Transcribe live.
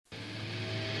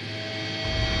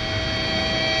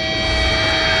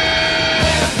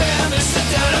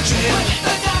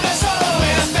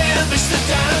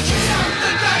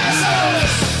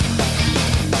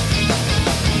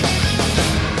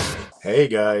Hey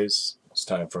guys, it's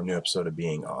time for a new episode of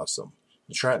Being Awesome,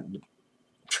 the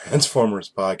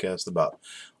Transformers podcast about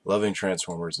loving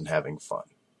Transformers and having fun.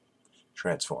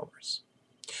 Transformers.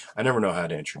 I never know how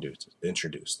to introduce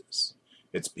this.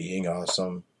 It's Being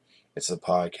Awesome. It's a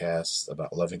podcast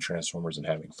about loving Transformers and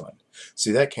having fun. See,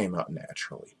 that came out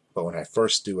naturally, but when I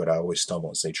first do it, I always stumble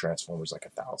and say Transformers like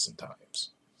 1,000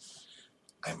 times.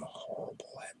 I'm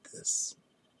horrible at this.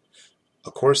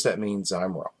 Of course, that means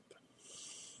I'm wrong.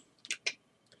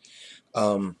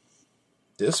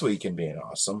 This week in Being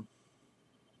Awesome,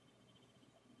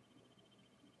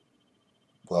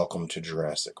 welcome to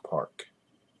Jurassic Park.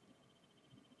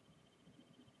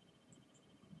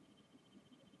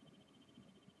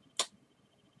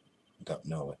 Don't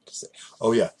know what to say.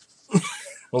 Oh yeah,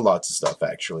 well, lots of stuff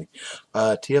actually.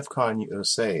 TFCon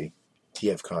USA,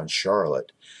 TFCon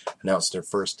Charlotte, announced their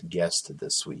first guest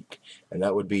this week, and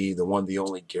that would be the one, the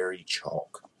only Gary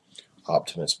Chalk,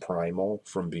 Optimus Primal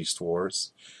from Beast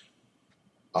Wars,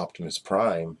 Optimus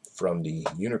Prime from the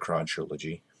Unicron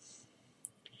trilogy,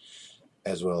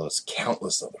 as well as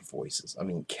countless other voices. I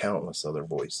mean, countless other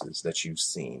voices that you've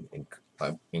seen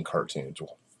in cartoons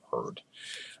or heard.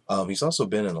 He's also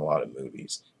been in a lot of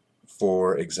movies.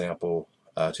 For example,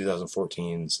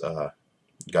 2014's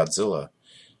Godzilla,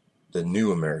 the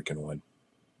new American one.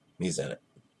 He's in it.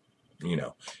 You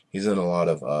know, he's in a lot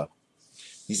of.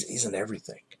 He's in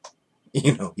everything.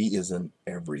 You know, he is in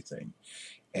everything.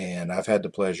 And I've had the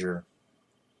pleasure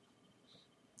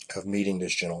of meeting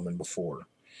this gentleman before,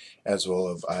 as well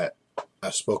as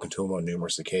I've spoken to him on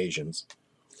numerous occasions.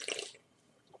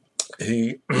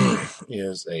 He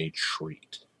is a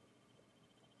treat.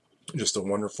 Just a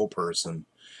wonderful person.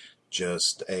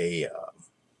 Just a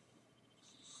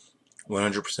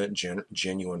 100%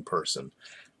 genuine person.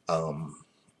 I'm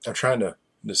trying to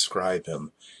describe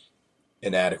him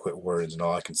in adequate words, and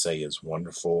all I can say is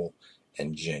wonderful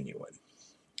and genuine.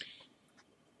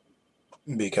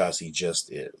 Because he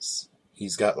just is.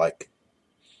 He's got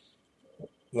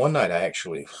one night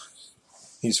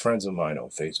he's friends of mine on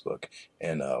Facebook,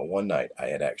 and one night I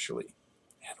had actually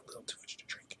had a little too much to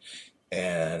drink,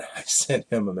 and I sent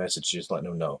him a message just letting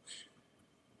him know,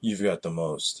 you've got the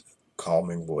most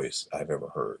calming voice I've ever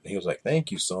heard. And he was like,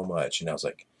 thank you so much. And I was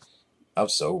like, I'm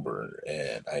sober,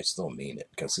 and I still mean it,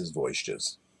 because his voice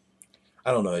just,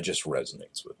 I don't know, it just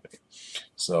resonates with me.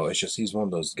 So it's just, he's one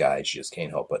of those guys you just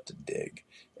can't help but to dig,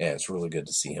 and it's really good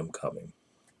to see him coming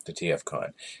to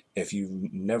TFCon. If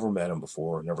you've never met him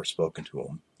before, never spoken to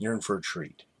him, you're in for a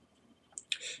treat.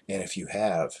 And if you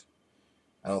have,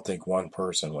 I don't think one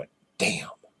person went, damn,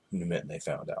 the minute they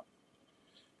found out.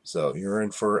 So you're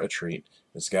in for a treat.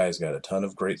 This guy's got a ton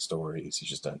of great stories. He's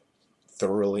just a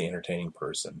thoroughly entertaining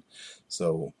person.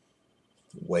 So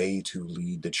way to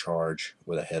lead the charge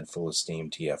with a head full of steam,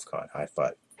 TFCon. High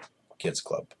five, Kids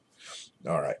Club.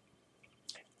 All right.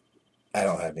 I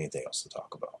don't have anything else to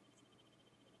talk about.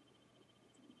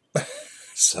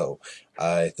 So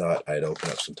I thought I'd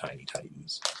open up some Tiny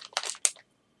Titans.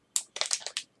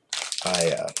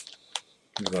 I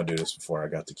was going to do this before I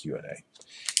got the Q&A.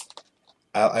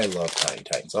 I love Tiny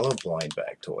Titans. I love blind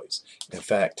bag toys. In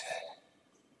fact,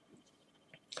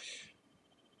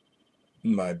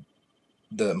 my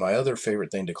other favorite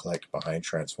thing to collect behind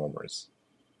Transformers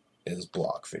is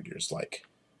block figures. Like,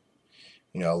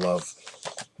 you know, I love,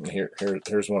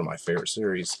 here's one of my favorite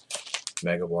series,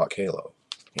 Mega Block Halo.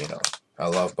 You know, I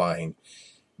love buying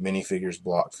minifigures,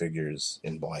 block figures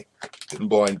in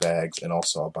blind bags, and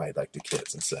also I'll buy like the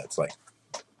kits and sets. Like,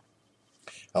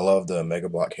 I love the Mega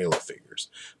Block Halo figures,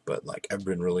 but like I've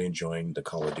been really enjoying the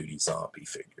Call of Duty zombie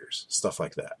figures, stuff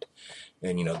like that.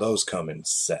 And you know, those come in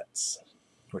sets,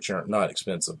 which are not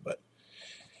expensive, but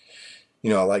you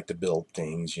know, I like to build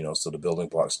things, you know, so the building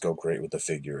blocks go great with the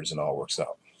figures and all works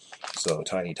out. So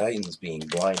Tiny Titans being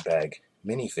blind bag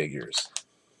minifigures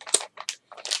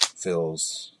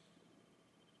fills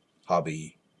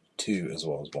hobby 2 as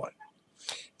well as 1.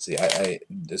 See,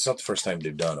 it's not the first time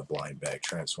they've done a blind bag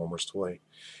Transformers toy,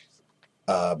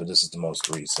 but this is the most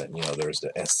recent. You know, there's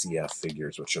the SCF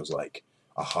figures, which was like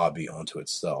a hobby onto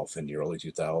itself in the early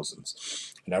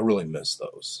 2000s, and I really miss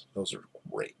those. Those are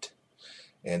great.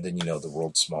 And then, you know, the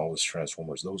world's smallest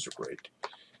Transformers, those are great.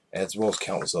 As well as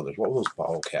countless others. What were those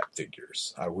bottle cap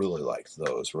figures? I really liked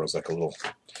those, where it was like a little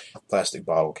plastic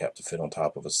bottle cap to fit on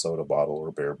top of a soda bottle or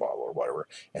a beer bottle or whatever,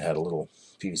 and had a little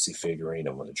PVC figurine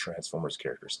of one of the Transformers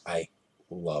characters. I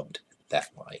loved that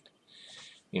line.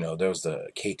 You know, there was the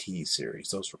KT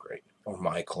series. Those were great. Or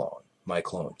My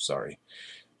Clone, sorry.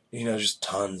 You know, just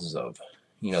tons of,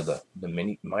 you know, the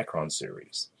mini Micron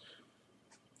series.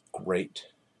 Great.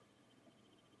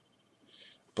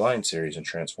 blind series and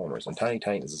Transformers. And Tiny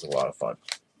Titans is a lot of fun.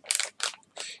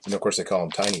 And of course, they call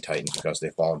them Tiny Titans because they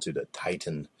fall into the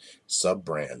Titan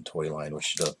sub-brand toy line,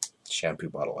 which is the shampoo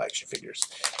bottle action figures.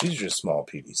 These are just small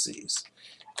PVCs.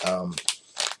 And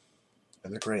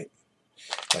they're great.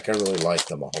 Like, I really like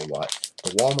them a whole lot.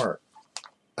 The Walmart,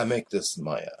 I make this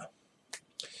my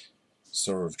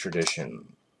sort of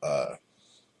tradition.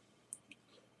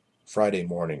 Friday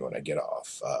morning when I get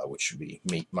off, which would be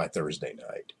my Thursday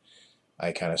night,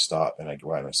 I kind of stop and I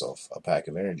buy myself a pack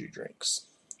of energy drinks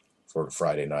for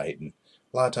Friday night. And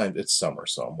a lot of times it's summer,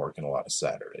 so I'm working a lot of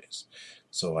Saturdays.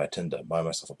 So I tend to buy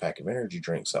myself a pack of energy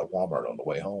drinks at Walmart on the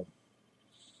way home.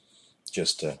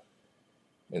 Just to,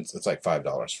 it's like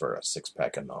 $5 for a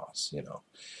 6-pack of NOS, you know.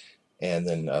 And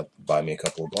then buy me a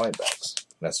couple of blind bags.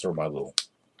 That's where my little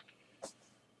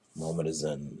moment is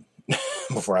in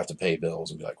before I have to pay bills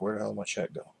and be like, where the hell did my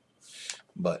check go?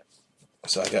 But,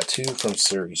 so I got 2 from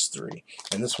Series 3.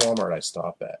 And this Walmart I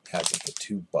stop at has them for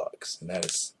 $2. And that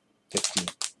is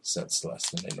 50 cents less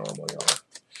than they normally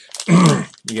are.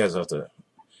 You guys have to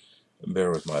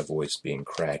bear with my voice being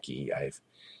cracky.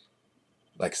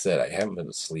 Like I said, I haven't been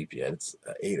to sleep yet. It's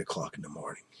 8 o'clock in the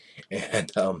morning.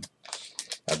 And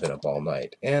I've been up all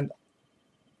night. And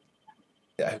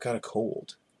I've got a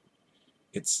cold.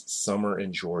 It's summer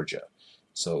in Georgia.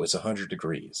 So it's 100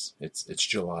 degrees. It's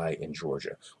July in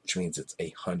Georgia, which means it's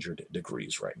 100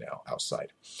 degrees right now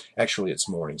outside. Actually, it's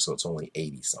morning, so it's only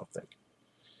 80 something.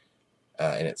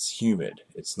 And it's humid.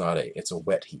 It's a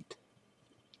wet heat.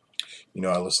 You know,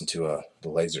 I listen to the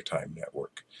Laser Time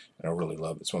Network, and I really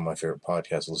love it. It's one of my favorite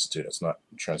podcasts to listen to. It's not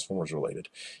Transformers related.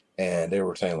 And they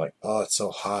were saying, like, oh, it's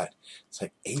so hot. It's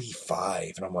like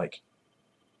 85. And I'm like,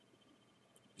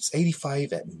 it's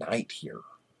 85 at night here.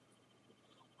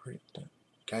 You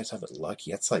guys have it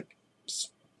lucky. That's like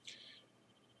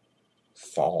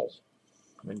fall.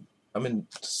 I'm in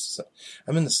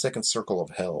the second circle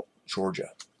of hell, Georgia.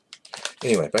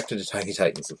 Anyway, back to the Tiny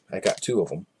Titans. I got 2 of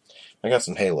them. I got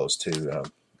some Halos too.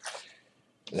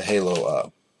 The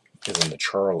Halo is in the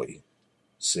Charlie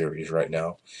series right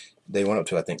now. They went up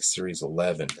to, I think, Series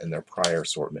 11 in their prior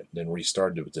assortment, then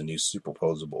restarted with the new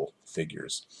superposable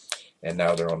figures. And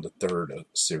now they're on the 3rd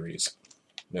series.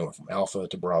 They went from Alpha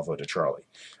to Bravo to Charlie.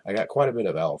 I got quite a bit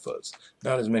of Alphas.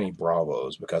 Not as many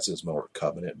Bravos because it's more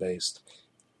Covenant based.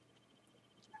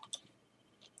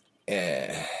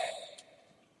 I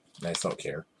just don't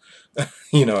care.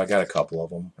 You know, I got a couple of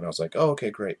them, and I was like, oh, okay,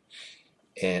 great.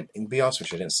 And to be honest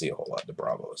with you, I didn't see a whole lot of the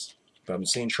Bravos. But I've been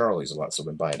seeing Charlies a lot, so I've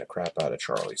been buying the crap out of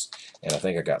Charlies. And I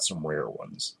think I got some rare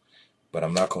ones. But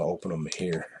I'm not going to open them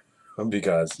here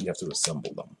because you have to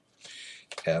assemble them.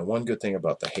 And one good thing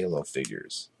about the Halo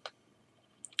figures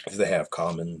is they have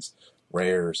commons,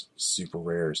 rares, super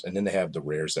rares, and then they have the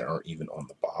rares that aren't even on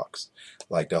the box.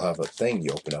 Like, they'll have a thing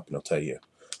you open up and they'll tell you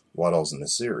what all's in the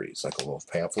series, like a little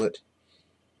pamphlet.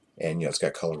 And, you know, it's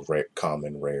got colored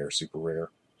common, rare, super rare.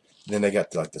 And then they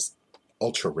got like this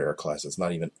ultra rare class. It's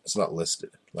not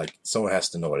listed. Like, someone has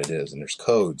to know what it is. And there's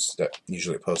codes that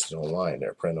usually are posted online that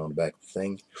are printed on the back of the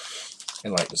thing.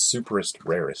 And like the superest,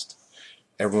 rarest,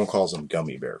 everyone calls them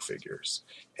gummy bear figures.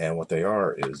 And what they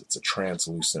are is it's a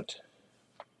translucent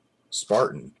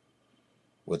Spartan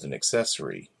with an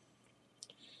accessory.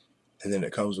 And then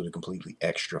it comes with a completely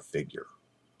extra figure.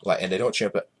 And they don't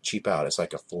cheap out. It's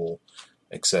like a full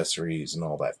accessories and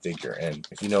all that figure. And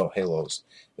if you know Halos,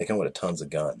 they come with tons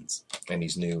of guns. And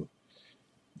the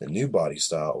new body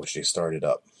style, which they started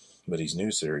up, but these new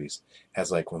series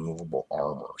has like removable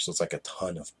armor. So it's like a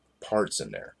ton of parts in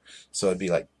there. So it'd be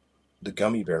like the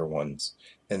gummy bear ones,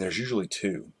 and there's usually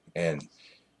 2. And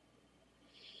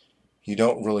you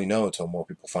don't really know until more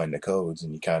people find the codes,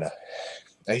 and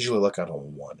I usually look out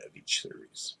on 1 of each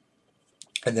series.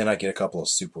 And then I get a couple of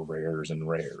super rares and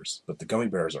rares. But the gummy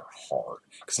bears are hard,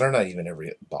 because they're not even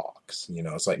every box. You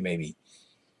know, it's like maybe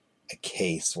a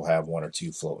case will have 1 or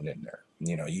 2 floating in there.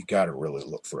 You know, you got to really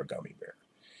look for a gummy bear.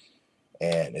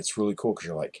 And it's really cool, because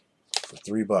you're like, for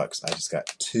 $3, I just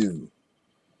got 2.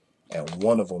 And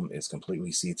one of them is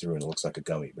completely see-through and it looks like a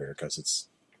gummy bear, because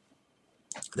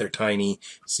they're tiny,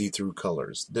 see-through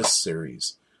colors. This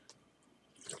series,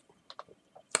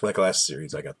 like last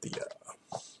series, I got I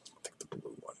think the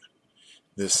blue one.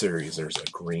 This series, there's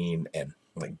a green and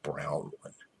like brown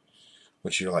one,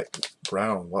 which you're like,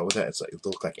 brown, what was that? It's like, it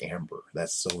looked like amber.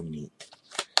 That's so neat.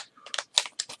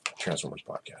 Transformers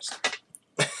podcast.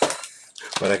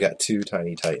 But I got 2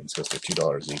 Tiny Titans because they're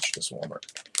 $2 each this Walmart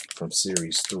from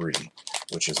Series 3,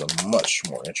 which is a much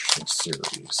more interesting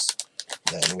series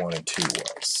than 1 and 2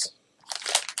 was.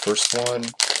 First one,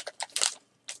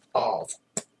 oh,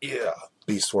 yeah,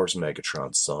 Beast Wars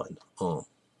Megatron's son.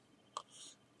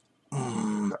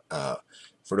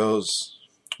 For those,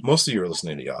 most of you are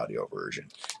listening to the audio version.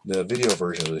 The video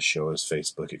version of this show is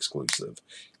Facebook exclusive.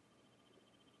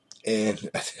 And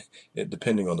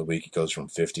depending on the week, it goes from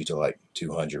 50 to like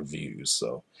 200 views.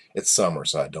 So it's summer,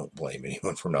 so I don't blame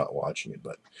anyone for not watching it.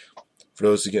 But for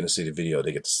those who get to see the video,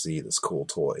 they get to see this cool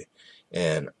toy.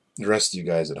 And the rest of you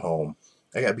guys at home,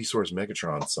 I got Beast Wars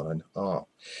Megatron, son. Oh,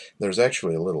 there's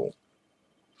actually a little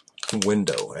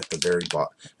window at the very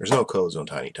bottom. There's no codes on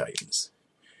Tiny Titans.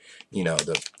 You know,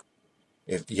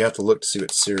 if you have to look to see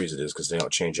what series it is because they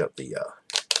don't change up the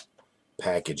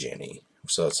package any.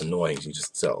 So it's annoying. You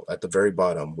just tell at the very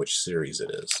bottom which series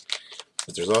it is.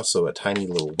 But there's also a tiny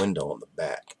little window on the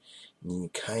back. And you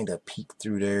kind of peek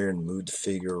through there and move the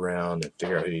figure around and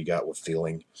figure out who you got with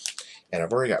feeling. And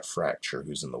I've already got Fracture,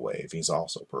 who's in the wave. He's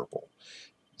also purple.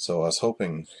 So I was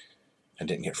hoping I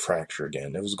didn't get Fracture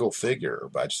again. It was a cool figure,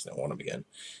 but I just didn't want him again.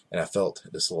 And I felt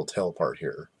this little tail part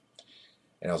here.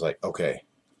 And I was like, okay,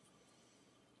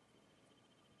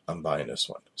 I'm buying this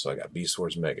one. So I got Beast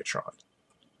Wars Megatron.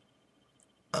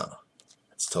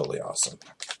 It's totally awesome.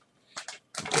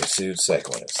 Okay, see who the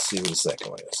second one is. See who the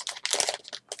second one is.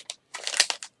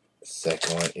 The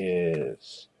second one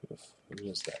is... Who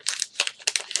is that?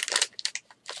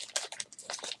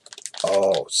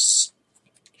 Oh,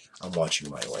 I'm watching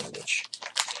my language.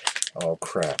 Oh,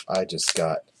 crap. I just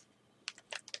got...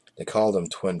 They called him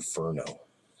Twinferno.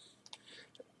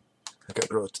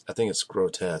 I think it's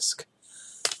Grotesque.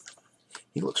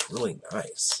 He looks really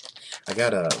nice. I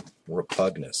got a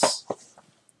Repugnus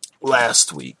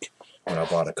last week when I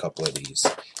bought a couple of these.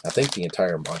 I think the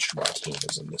entire Monster Bot team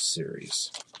is in this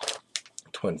series.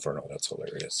 Twinferno, that's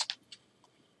hilarious.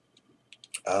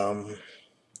 I'm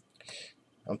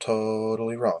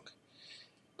totally wrong.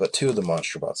 But two of the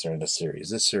Monster Bots are in this series.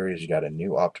 This series, you got a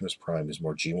new Optimus Prime, who's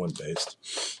more G1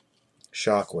 based.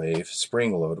 Shockwave,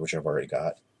 Spring Load, which I've already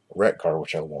got. Wreck-Car,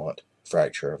 which I want.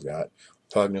 Fracture, I've got.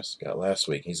 Pugnus, got last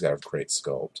week. He's got a great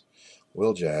sculpt.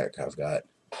 Wheeljack, I've got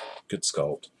good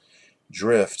sculpt.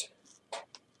 Drift,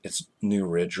 it's new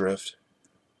Ridge Drift.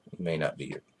 It may not be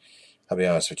here. I'll be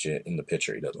honest with you, in the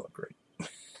picture, he doesn't look great.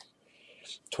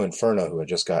 Twinferno, who I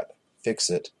just got.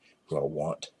 Fix-It, who I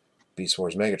want. Beast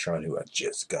Wars Megatron, who I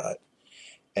just got.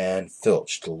 And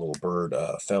Filch, the little bird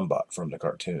fembot from the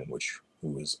cartoon,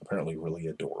 who is apparently really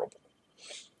adorable.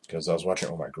 Because I was watching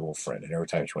it with my girlfriend, and every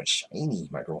time she went shiny,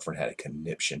 my girlfriend had a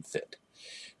conniption fit.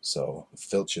 So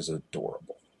Filch is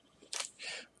adorable.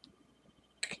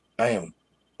 I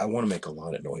want to make a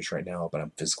lot of noise right now, but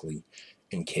I'm physically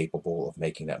incapable of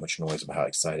making that much noise about how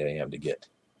excited I am to get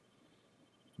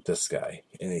this guy.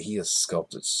 And he is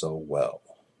sculpted so well.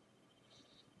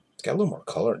 It's got a little more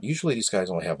color. Usually these guys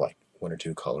only have like one or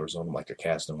two colors on them, like a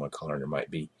cast in one color, and there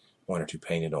might be one or two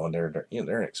painted on there. They're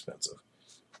inexpensive.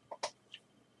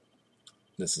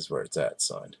 This is where it's at,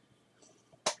 son.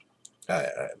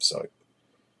 I'm sorry.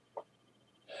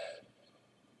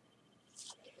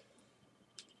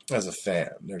 As a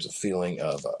fan, there's a feeling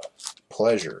of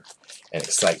pleasure and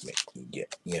excitement you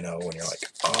get, when you're like,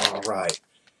 all right,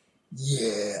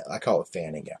 yeah. I call it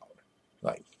fanning out.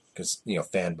 Like, because,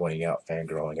 fanboying out,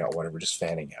 fangirling out, whatever, just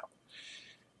fanning out.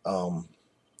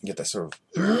 You get that sort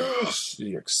of,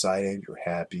 you're excited, you're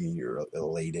happy, you're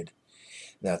elated.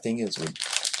 Now, the thing is, with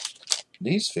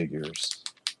these figures,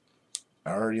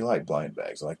 I already like blind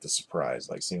bags. I like the surprise,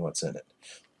 like seeing what's in it.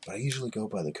 But I usually go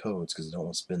by the codes because I don't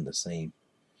want to spend the same.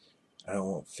 I don't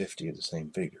want 50 of the same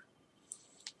figure.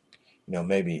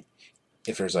 Maybe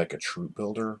if there's like a troop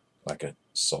builder, like a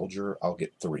soldier, I'll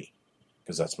get 3.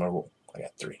 Because that's my rule. I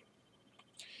got 3.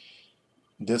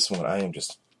 This one, I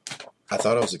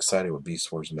thought I was excited with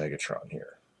Beast Wars Megatron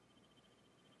here.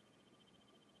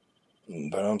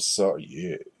 But I'm sorry,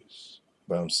 yes.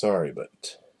 But I'm sorry,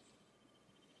 but...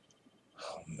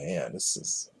 Oh man, this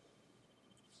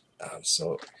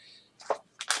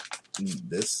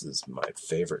is my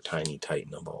favorite Tiny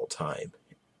Titan of all time.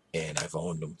 And I've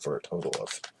owned them for a total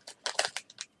of...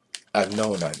 I've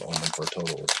owned them for a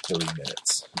total of 30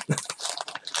 minutes.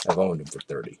 I've owned them for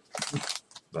 30.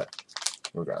 But,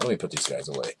 regardless, let me put these guys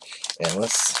away. And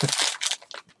let's...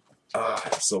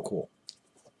 it's so cool.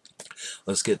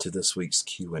 Let's get to this week's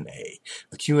Q&A.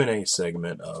 The Q&A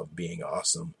segment of Being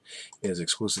Awesome is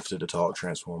exclusive to the Talk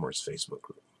Transformers Facebook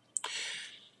group.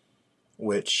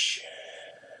 Which,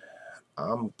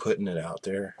 I'm putting it out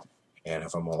there. And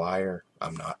if I'm a liar,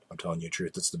 I'm not. I'm telling you the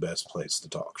truth. It's the best place to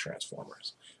talk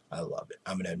Transformers. I love it.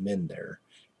 I'm an admin there.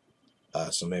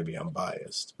 So maybe I'm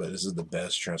biased. But this is the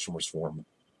best Transformers forum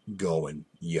going.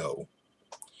 Yo.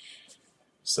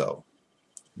 So,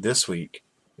 this week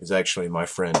is actually my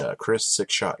friend Chris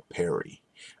Sixshot Perry.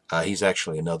 He's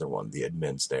actually another one of the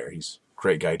admins there. He's a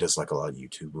great guy. He does like a lot of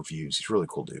YouTube reviews. He's a really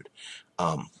cool dude.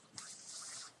 Um,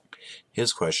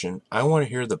 his question: I want to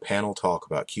hear the panel talk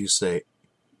about QC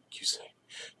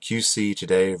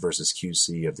today versus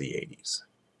QC of the 80s.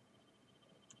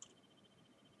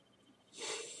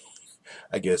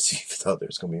 I guess you thought there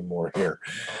was going to be more here.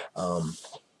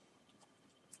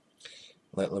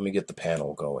 Let me get the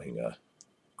panel going,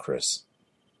 Chris.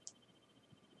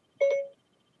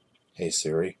 Hey,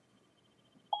 Siri.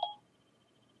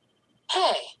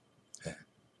 Hey.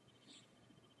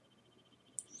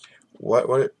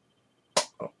 What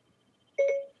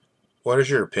is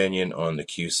your opinion on the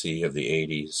QC of the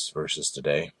 80s versus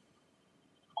today?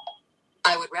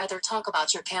 I would rather talk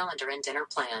about your calendar and dinner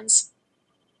plans.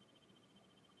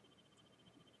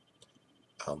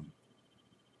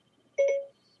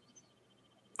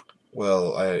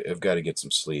 Well, I've got to get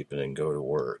some sleep and then go to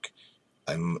work.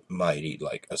 I might eat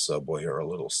like a Subway or a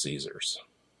Little Caesars.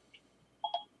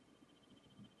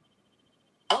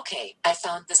 Okay, I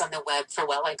found this on the web for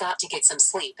while I got to get some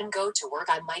sleep and go to work.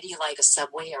 I might eat like a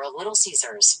Subway or a Little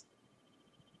Caesars.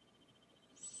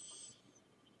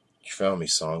 You found me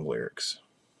song lyrics.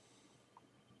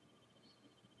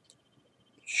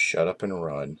 Shut up and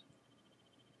run.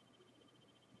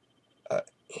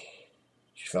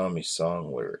 You found me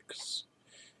song lyrics.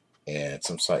 And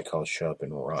some site called Shut Up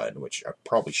and Run, which I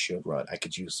probably should run. I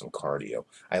could use some cardio.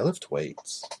 I lift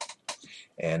weights.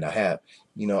 And I have,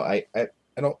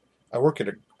 I work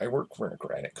for a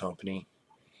granite company,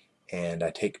 and I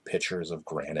take pictures of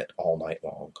granite all night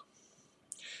long.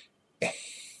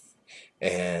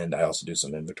 And I also do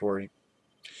some inventory.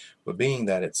 But being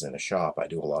that it's in a shop, I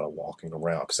do a lot of walking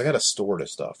around because I got to store the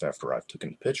stuff after I've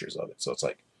taken pictures of it. So it's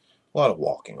like a lot of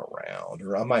walking around,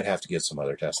 or I might have to get some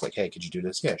other tests like, hey, could you do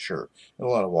this? Yeah, sure. And a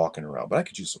lot of walking around, but I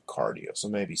could use some cardio. So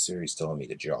maybe Siri's telling me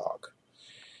to jog.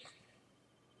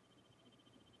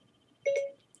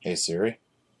 Hey, Siri.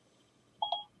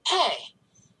 Hey.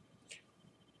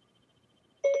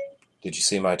 Did you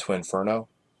see my Twinferno?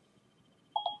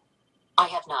 I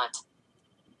have not.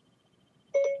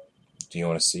 Do you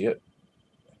want to see it?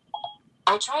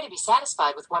 I try to be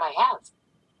satisfied with what I have.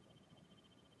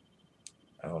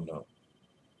 I don't know.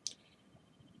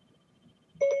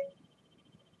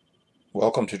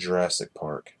 Welcome to Jurassic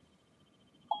Park.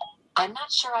 I'm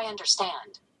not sure I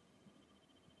understand.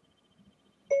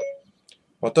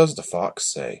 What does the fox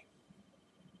say?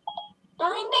 Ding,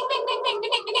 ding, ding, ding, ding,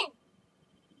 ding, ding, ding.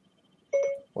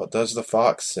 What does the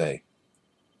fox say?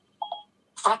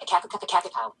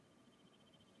 Fracka-cacka-cacka-cacka-cow.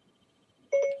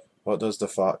 What does the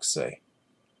fox say?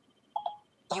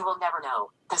 You will never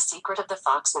know. The secret of the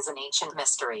fox is an ancient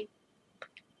mystery.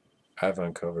 I've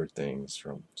uncovered things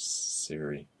from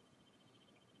Siri.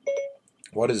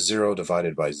 What is 0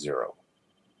 divided by 0?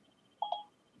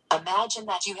 Imagine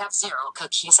that you have 0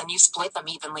 cookies and you split them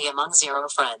evenly among 0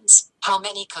 friends. How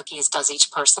many cookies does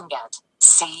each person get?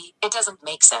 See, it doesn't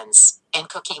make sense. And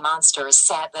Cookie Monster is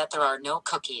sad that there are no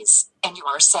cookies. And you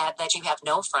are sad that you have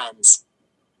no friends.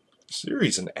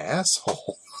 Siri's an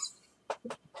asshole.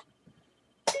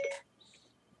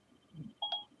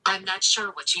 I'm not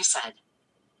sure what you said.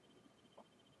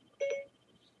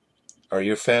 Are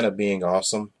you a fan of Being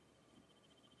Awesome?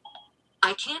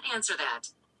 I can't answer that.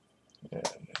 Yeah,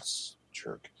 that's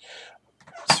jerk.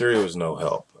 Siri was no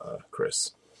help,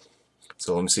 Chris.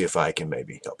 So let me see if I can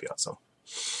maybe help you out some.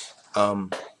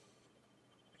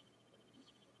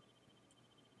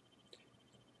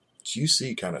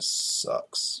 QC kind of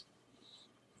sucks.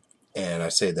 And I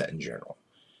say that in general.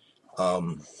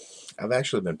 I've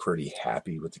actually been pretty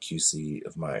happy with the QC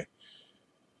of my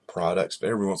products, but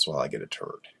every once in a while I get a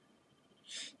turd.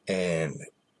 And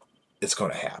it's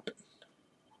going to happen.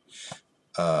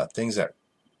 Things that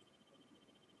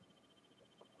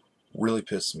really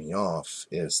piss me off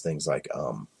is things like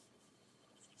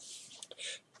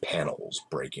panels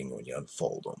breaking when you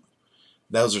unfold them.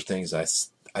 Those are things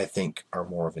I think are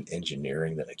more of an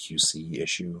engineering than a QC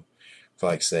issue. For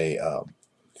like say,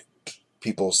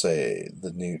 people say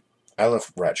I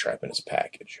left Rat Trap in his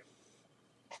package,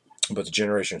 but the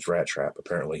Generations Rat Trap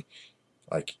apparently,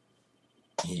 like,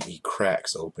 he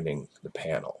cracks opening the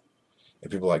panel. And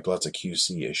people are like, well, that's a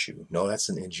QC issue. No, that's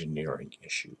an engineering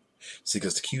issue. See,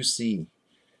 because the QC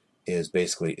is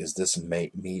basically, is this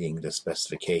meeting the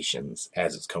specifications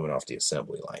as it's coming off the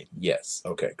assembly line? Yes.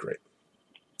 Okay, great.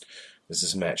 This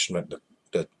is matched.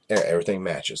 Everything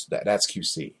matches. That's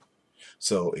QC.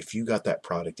 So if you got that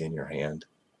product in your hand,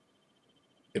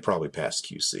 it probably passed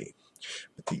QC.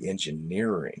 But the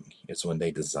engineering is when they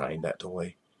designed that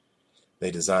toy. They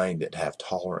designed it to have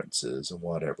tolerances and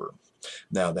whatever.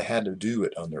 Now, they had to do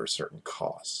it under a certain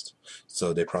cost,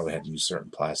 so they probably had to use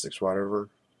certain plastics, whatever.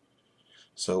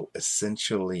 So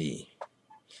essentially,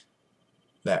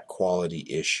 that quality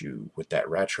issue with that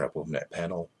rat trap movement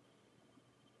panel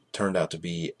turned out to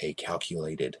be a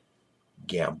calculated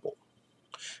gamble,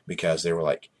 because they were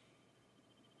like,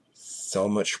 so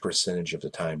much percentage of the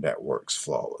time that works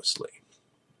flawlessly,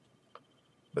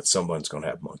 but someone's going to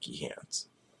have monkey hands.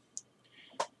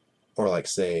 Or like,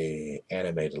 say,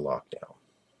 animated lockdown.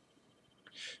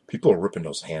 People are ripping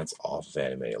those hands off of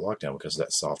animated lockdown because of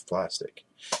that soft plastic.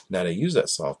 Now, they use that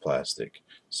soft plastic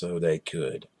so they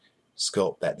could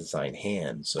sculpt that design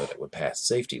hand so that it would pass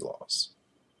safety laws.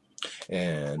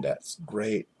 And that's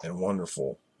great and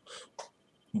wonderful.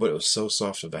 But it was so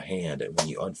soft of a hand that when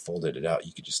you unfolded it out,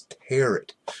 you could just tear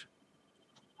it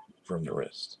from the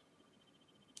wrist.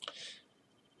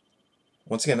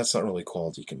 Once again, that's not really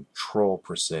quality control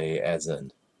per se, as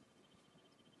in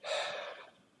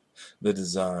the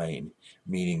design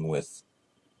meeting with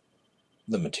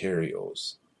the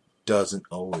materials doesn't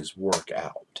always work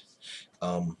out.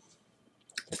 The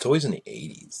toys in the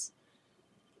 80s,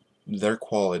 their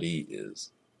quality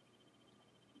is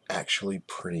actually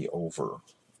pretty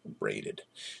overrated,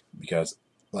 because,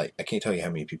 like, I can't tell you how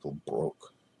many people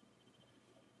broke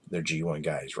their G1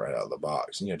 guys right out of the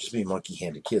box. Just being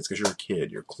monkey-handed kids, because you're a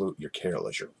kid, you're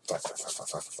careless, you're fight.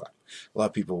 A lot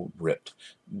of people ripped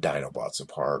Dinobots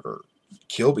apart, or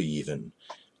Kilby even.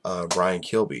 Brian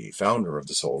Kilby, founder of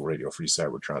this whole Radio Free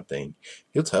Cybertron thing,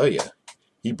 he'll tell you,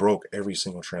 he broke every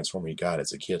single Transformer he got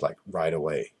as a kid, like, right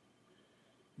away.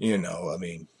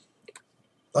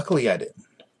 Luckily I didn't.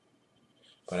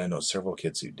 But I know several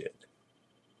kids who did.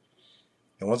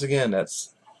 And once again,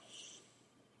 that's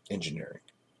engineering.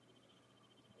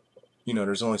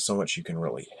 There's only so much you can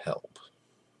really help.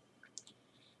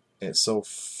 And it's so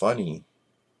funny,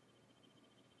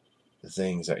 the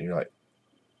things that you're like,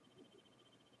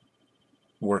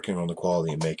 working on the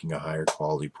quality and making a higher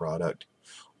quality product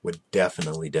would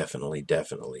definitely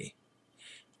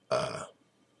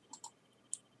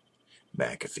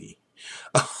McAfee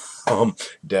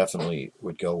definitely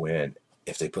would go in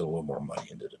if they put a little more money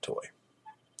into the toy.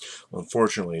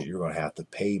 Unfortunately, you're going to have to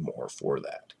pay more for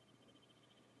that,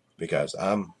 because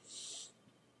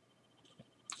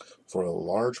for a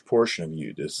large portion of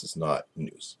you, this is not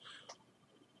news,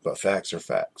 but facts are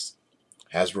facts.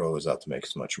 Hasbro is out to make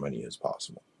as much money as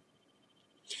possible.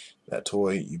 That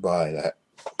toy you buy,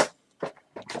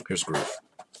 here's Groove.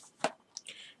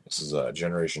 This is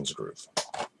Generations Groove.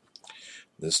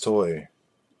 This toy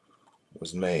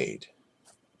was made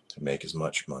to make as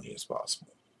much money as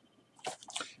possible.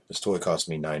 This toy cost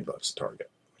me $9 at Target.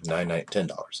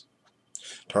 $10.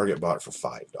 Target bought it for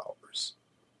 $5.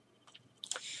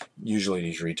 Usually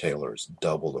these retailers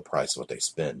double the price of what they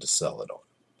spend to sell it on.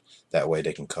 That way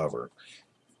they can cover,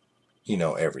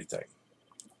 everything.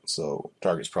 So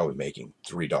Target's probably making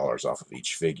 $3 off of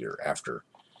each figure, after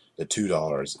the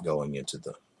 $2 going into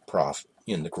the profit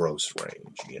in the gross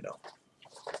range,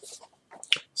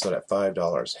 So that $5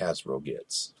 Hasbro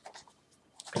gets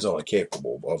is only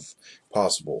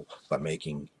possible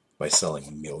by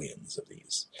selling millions of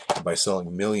these. And by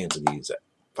selling millions of these at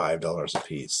 $5 a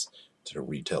piece to the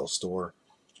retail store,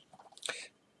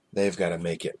 they've got to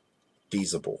make it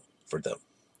feasible for them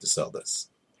to sell this.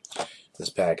 This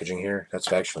packaging here,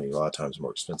 that's actually a lot of times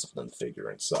more expensive than the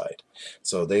figure inside.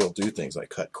 So they'll do things like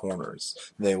cut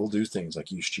corners. They will do things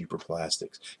like use cheaper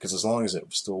plastics, because as long as it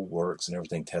still works and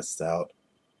everything tests out,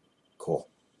 cool.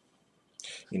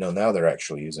 Now they're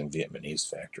actually using Vietnamese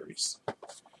factories.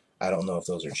 I don't know if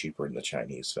those are cheaper than the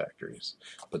Chinese factories,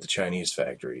 but the Chinese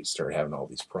factories started having all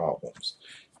these problems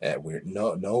that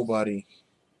nobody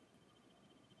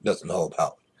doesn't know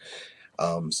about.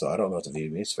 So I don't know if the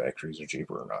Vietnamese factories are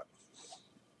cheaper or not.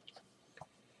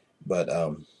 But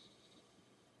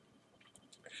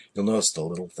you'll notice the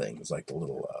little things, like the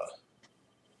little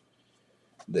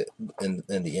in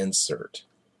the insert,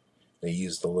 they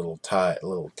use the little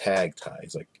tag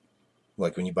ties,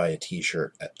 like when you buy a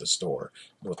T-shirt at the store,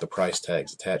 with the price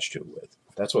tags attached to it with.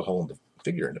 That's what holding the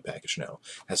figure in the package now,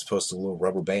 as opposed to little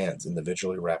rubber bands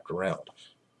individually wrapped around.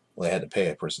 Well, they had to pay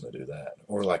a person to do that,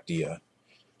 or like the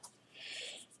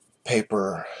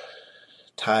paper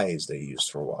ties they used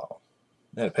for a while.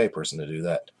 They had to pay a person to do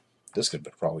that. This could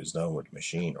be probably done with a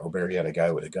machine, or better yet, a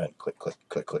guy with a gun. Click, click,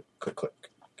 click, click, click, click.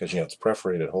 Because, it's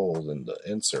perforated holes in the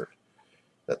insert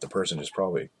that the person just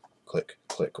probably click,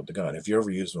 click with the gun. If you ever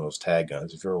used one of those tag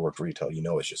guns, if you ever worked retail,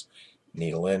 it's just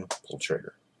needle in, pull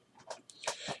trigger.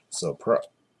 So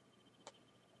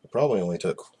it probably only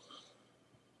took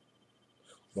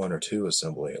 1 or 2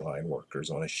 assembly line workers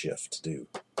on a shift to do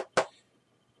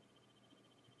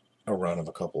a run of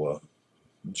a couple of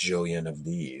jillion of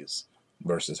these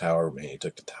versus however many it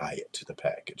took to tie it to the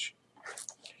package.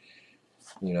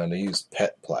 You know, and they use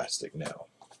PET plastic now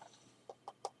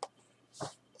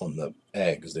on the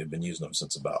eggs. They've been using them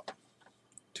since about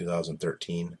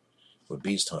 2013 with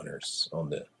Beast Hunters on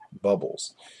the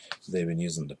bubbles. They've been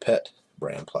using the PET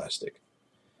brand plastic.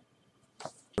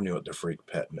 I knew what the freak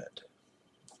PET meant.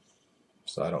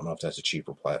 So I don't know if that's a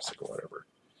cheaper plastic or whatever.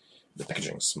 The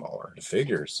packaging's smaller. The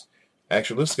figures,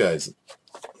 actually, this guy's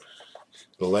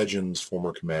the Legends,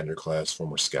 former Commander class,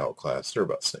 former Scout class. They're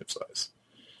about the same size.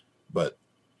 But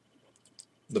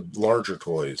the larger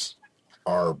toys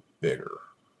are bigger.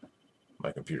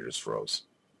 My computer just froze.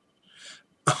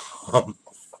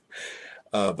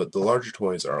 But the larger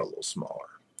toys are a little smaller.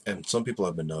 And some people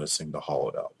have been noticing the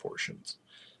hollowed out portions.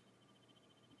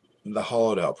 The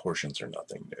hollowed out portions are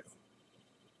nothing new.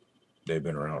 They've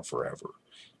been around forever.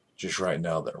 Just right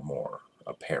now they're more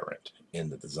apparent in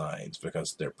the designs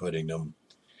because they're putting them,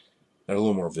 they're a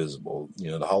little more visible.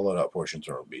 You know, the hollowed out portions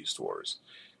are on Beast Wars.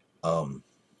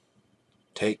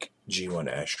 Take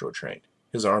G1 Astro Train.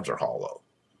 His arms are hollow.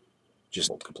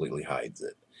 Just completely hides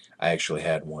it. I actually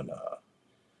had one,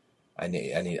 I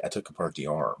took apart the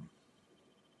arm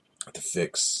to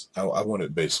fix, I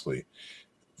wanted basically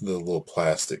the little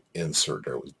plastic insert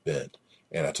there was bent,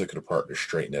 and I took it apart to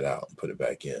straighten it out and put it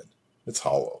back in. It's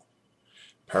hollow.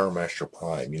 Power Master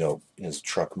Prime, you know, in his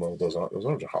truck mode, those arms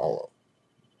are hollow.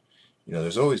 You know,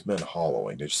 there's always been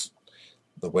hollowing. There's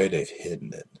the way they've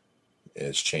hidden it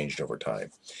has changed over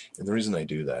time. And the reason they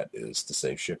do that is to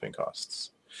save shipping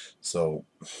costs. So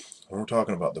when we're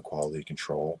talking about the quality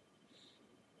control,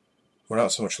 we're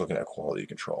not so much looking at quality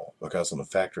control, because on the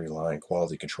factory line,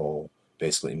 quality control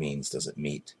basically means does it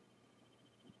meet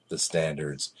the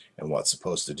standards and what's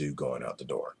supposed to do going out the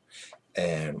door.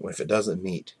 And if it doesn't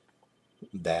meet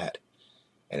that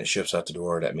and it ships out the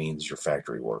door, that means your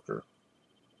factory worker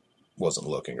wasn't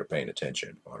looking or paying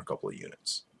attention on a couple of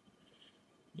units.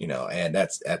 You know, and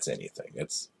that's anything.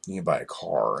 It's, you can buy a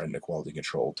car and the quality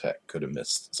control tech could have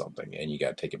missed something and you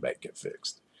got to take it back and get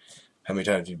fixed. How many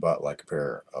times have you bought like a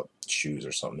pair of shoes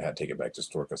or something and had to take it back to the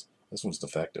store because this one's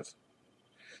defective?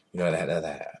 You know, that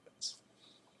happens.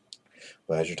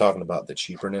 But as you're talking about the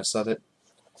cheaperness of it,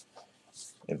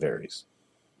 it varies.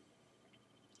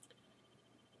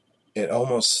 You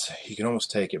can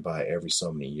almost take it by every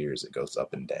so many years it goes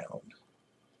up and down.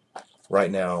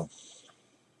 Right now,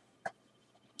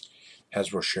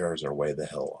 Hasbro shares are way the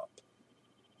hell up.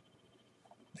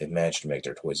 They've managed to make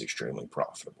their toys extremely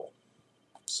profitable.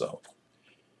 So,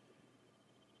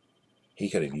 he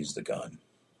could have used the gun.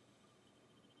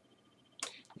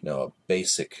 You know, a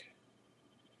basic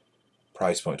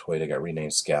price point toy that got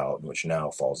renamed Scout, which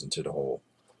now falls into the whole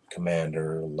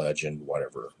Commander, Legend,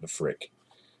 whatever, the frick.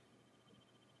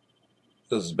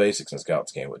 Those basics in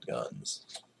Scouts came with guns.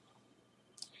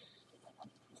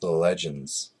 The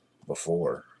Legends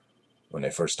before, when they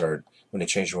first started, when they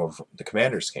changed them over, the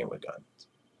Commanders came with guns.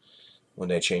 When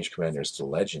they changed Commanders to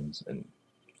Legends and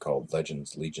called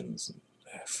Legends, Legions,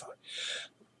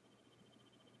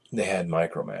 they had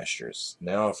Micromasters.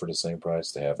 Now for the same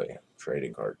price, they have a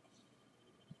trading card.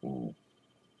 Ooh.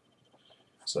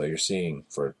 So you're seeing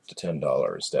for the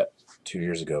 $10 that 2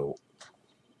 years ago,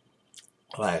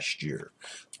 last year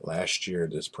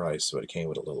this price, so it came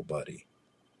with a little buddy.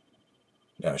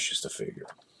 Now it's just a figure.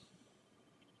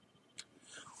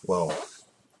 Well,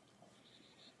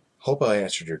 hope I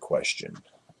answered your question.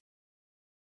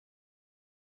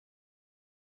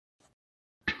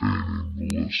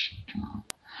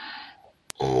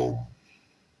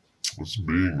 It's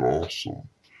being awesome.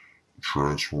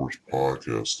 Transformers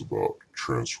podcast about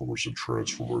Transformers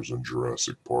and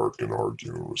Jurassic Park and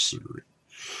arguing with Siri.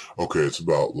 Okay, it's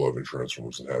about loving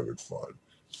Transformers and having fun.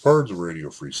 It's part of the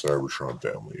Radio Free Cybertron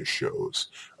family of shows,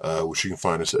 which you can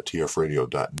find us at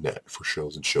tfradio.net for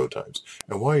shows and showtimes.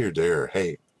 And while you're there,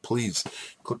 hey, please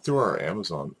click through our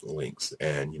Amazon links,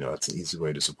 and, you know, it's an easy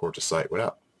way to support the site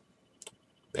without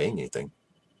paying anything.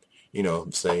 You know,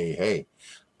 say, hey,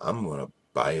 I'm going to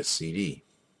buy a CD.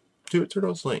 Do it through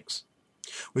those links.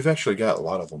 We've actually got a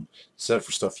lot of them set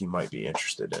for stuff you might be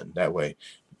interested in. That way,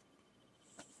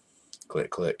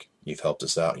 click. You've helped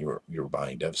us out. You were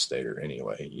buying Devastator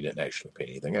anyway. You didn't actually pay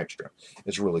anything extra.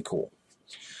 It's really cool.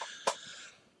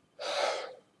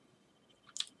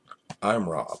 I'm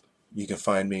Rob. You can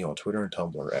find me on Twitter and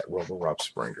Tumblr at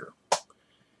RoboRobSpringer.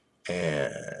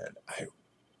 And I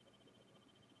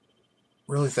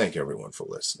really thank everyone for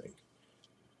listening.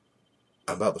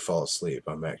 I'm about to fall asleep.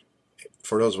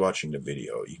 For those watching the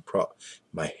video,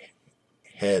 my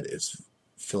head is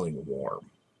feeling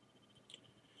warm.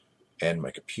 And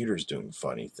my computer's doing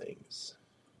funny things.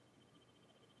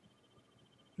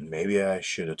 Maybe I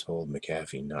should have told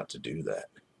McAfee not to do that.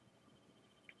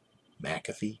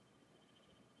 McAfee?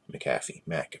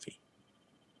 McAfee.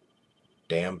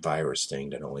 Damn virus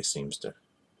thing that only seems to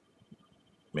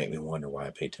make me wonder why I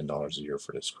pay $10 a year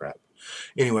for this crap.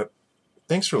 Anyway,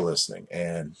 thanks for listening.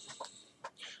 And,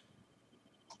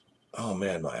 oh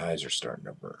man, my eyes are starting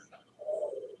to burn.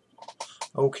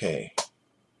 Okay.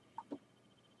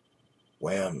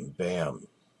 Wham, bam.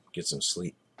 Get some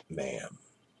sleep, ma'am.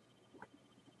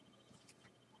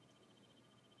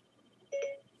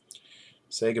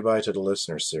 Say goodbye to the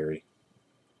listeners, Siri.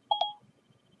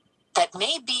 That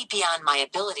may be beyond my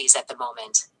abilities at the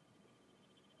moment.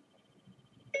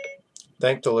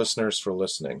 Thank the listeners for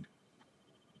listening.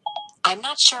 I'm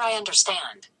not sure I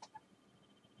understand.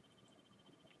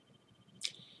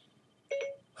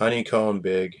 Honeycomb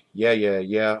big.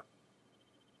 Yeah.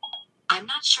 I'm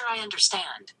not sure I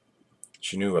understand.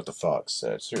 She knew what the fox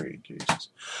said. Siri, Jesus.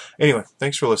 Anyway,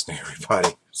 thanks for listening,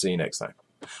 everybody. See you next time.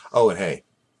 Oh, and hey,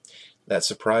 that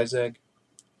surprise egg,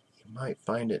 you might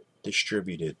find it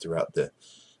distributed throughout the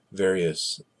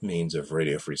various means of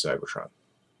Radio Free Cybertron.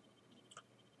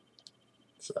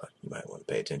 So you might want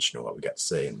to pay attention to what we got to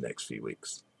say in the next few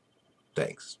weeks.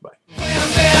 Thanks. Bye.